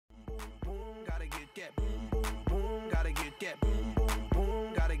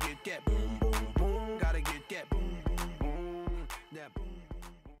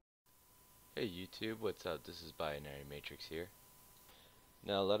Hey YouTube, what's up? This is Binary Matrix here.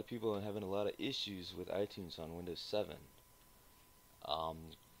 Now, a lot of people are having a lot of issues with iTunes on Windows 7. Um,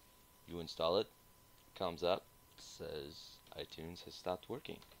 you install it, comes up, says iTunes has stopped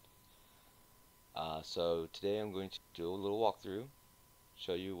working. So today I'm going to do a little walkthrough,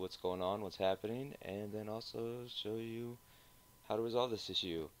 show you what's going on, what's happening, and then also show you how to resolve this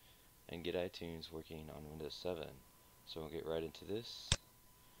issue and get iTunes working on Windows 7. So we'll get right into this.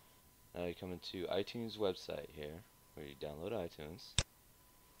 Now you come into iTunes website here, where you download iTunes.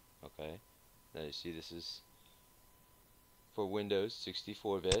 Okay, now you see this is for Windows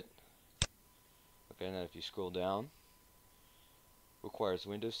 64-bit. Okay, now if you scroll down, requires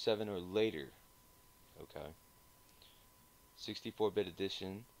Windows 7 or later. Okay, 64-bit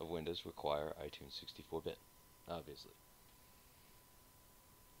edition of Windows require iTunes 64-bit, obviously.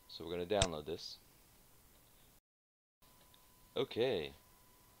 So we're going to download this. Okay,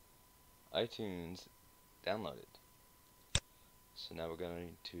 iTunes downloaded. So now we're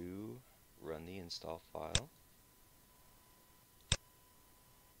going to run the install file.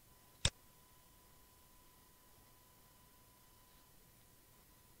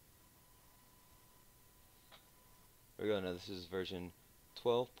 There we go. Now this is version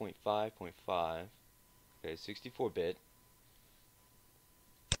 12.5.5. Okay, 64-bit.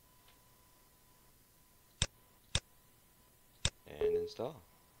 And install.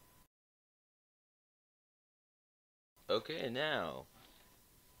 Okay, now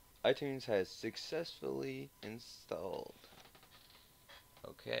iTunes has successfully installed.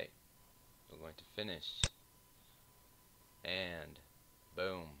 Okay, we're going to finish. And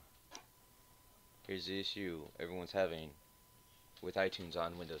boom. Here's the issue everyone's having with iTunes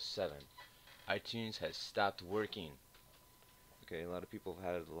on Windows 7. iTunes has stopped working. Okay, a lot of people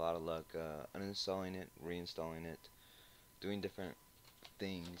have had a lot of luck uninstalling it, reinstalling it, doing different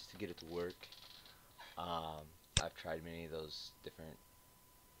things to get it to work. I've tried many of those different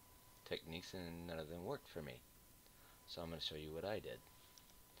techniques and none of them worked for me. So I'm going to show you what I did.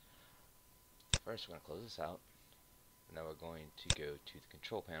 First, we're going to close this out. Now we're going to go to the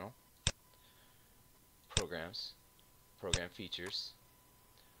control panel, programs, program features.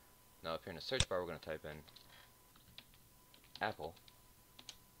 Now up here in the search bar, we're going to type in Apple,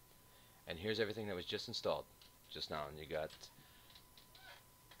 and here's everything that was just installed just now. And you got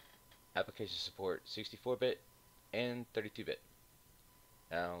application support 64-bit and 32-bit.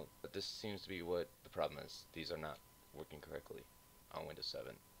 Now, but this seems to be what the problem is. These are not working correctly on Windows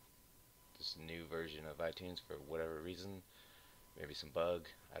 7. This new version of iTunes, for whatever reason, maybe some bug,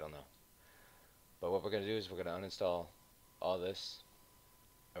 I don't know. But what we're going to do is we're going to uninstall all this,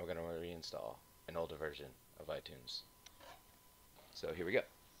 and we're going to reinstall an older version of iTunes. So here we go.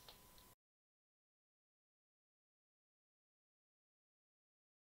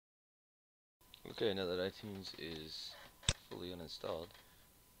 Okay, now that iTunes is fully uninstalled,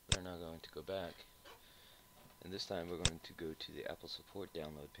 we're now going to go back, and this time we're going to go to the Apple Support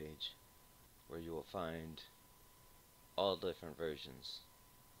download page, where you will find all different versions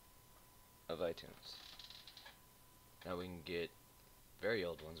of iTunes. Now we can get very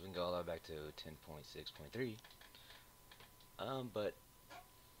old ones. We can go all the way back to 10.6.3. But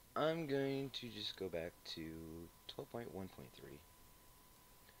I'm going to just go back to 12.1.3,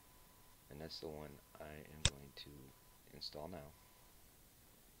 and that's the one I am going to install now.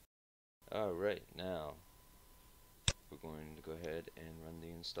 Alright, now we're going to go ahead and run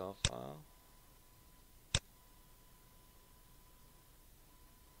the install file.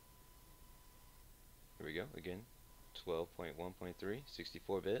 Here we go, again, 12.1.3,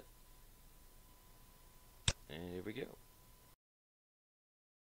 64-bit, and here we go.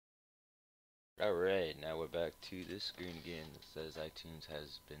 Alright, now we're back to this screen again that says iTunes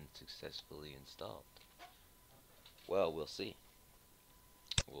has been successfully installed. Well, we'll see.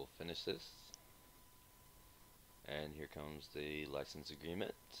 We'll finish this. And here comes the license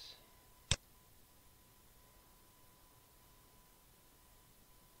agreement.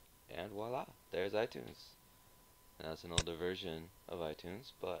 And voila, there's iTunes. Now it's an older version of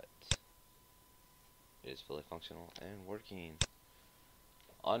iTunes, but it is fully functional and working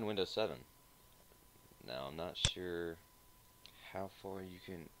on Windows 7. Now I'm not sure how far you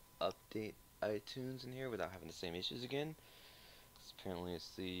can update iTunes in here without having the same issues again. Apparently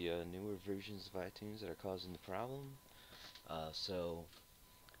it's the newer versions of iTunes that are causing the problem. So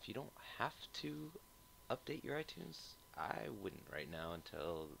if you don't have to update your iTunes, I wouldn't right now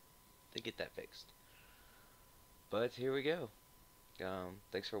until they get that fixed. But here we go.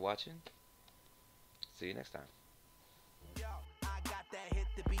 Thanks for watching. See you next time. Yo, I got that hit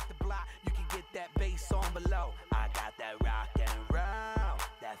to beat the block. You can get that